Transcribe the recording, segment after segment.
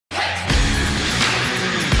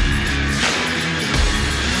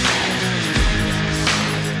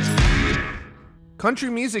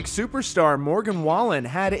Country music superstar Morgan Wallen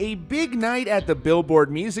had a big night at the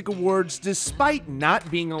Billboard Music Awards despite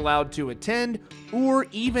not being allowed to attend or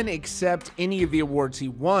even accept any of the awards he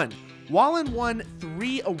won. Wallen won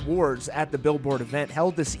 3 awards at the Billboard event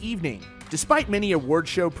held this evening. Despite many award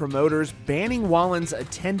show promoters banning Wallen's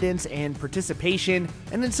attendance and participation,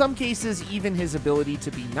 and in some cases even his ability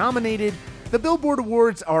to be nominated, the Billboard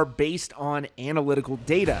Awards are based on analytical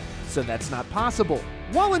data, so that's not possible.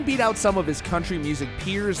 Wallen beat out some of his country music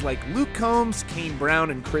peers like Luke Combs, Kane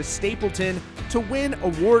Brown, and Chris Stapleton to win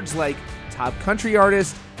awards like Top Country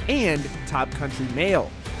Artist and Top Country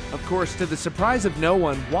Male. Of course, to the surprise of no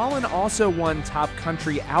one, Wallen also won Top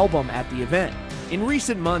Country Album at the event. In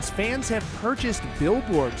recent months, fans have purchased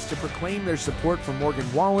billboards to proclaim their support for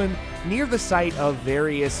Morgan Wallen near the site of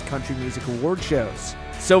various country music award shows.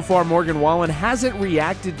 So far, Morgan Wallen hasn't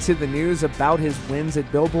reacted to the news about his wins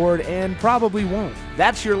at Billboard and probably won't.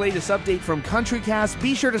 That's your latest update from CountryCast.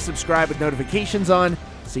 Be sure to subscribe with notifications on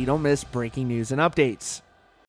so you don't miss breaking news and updates.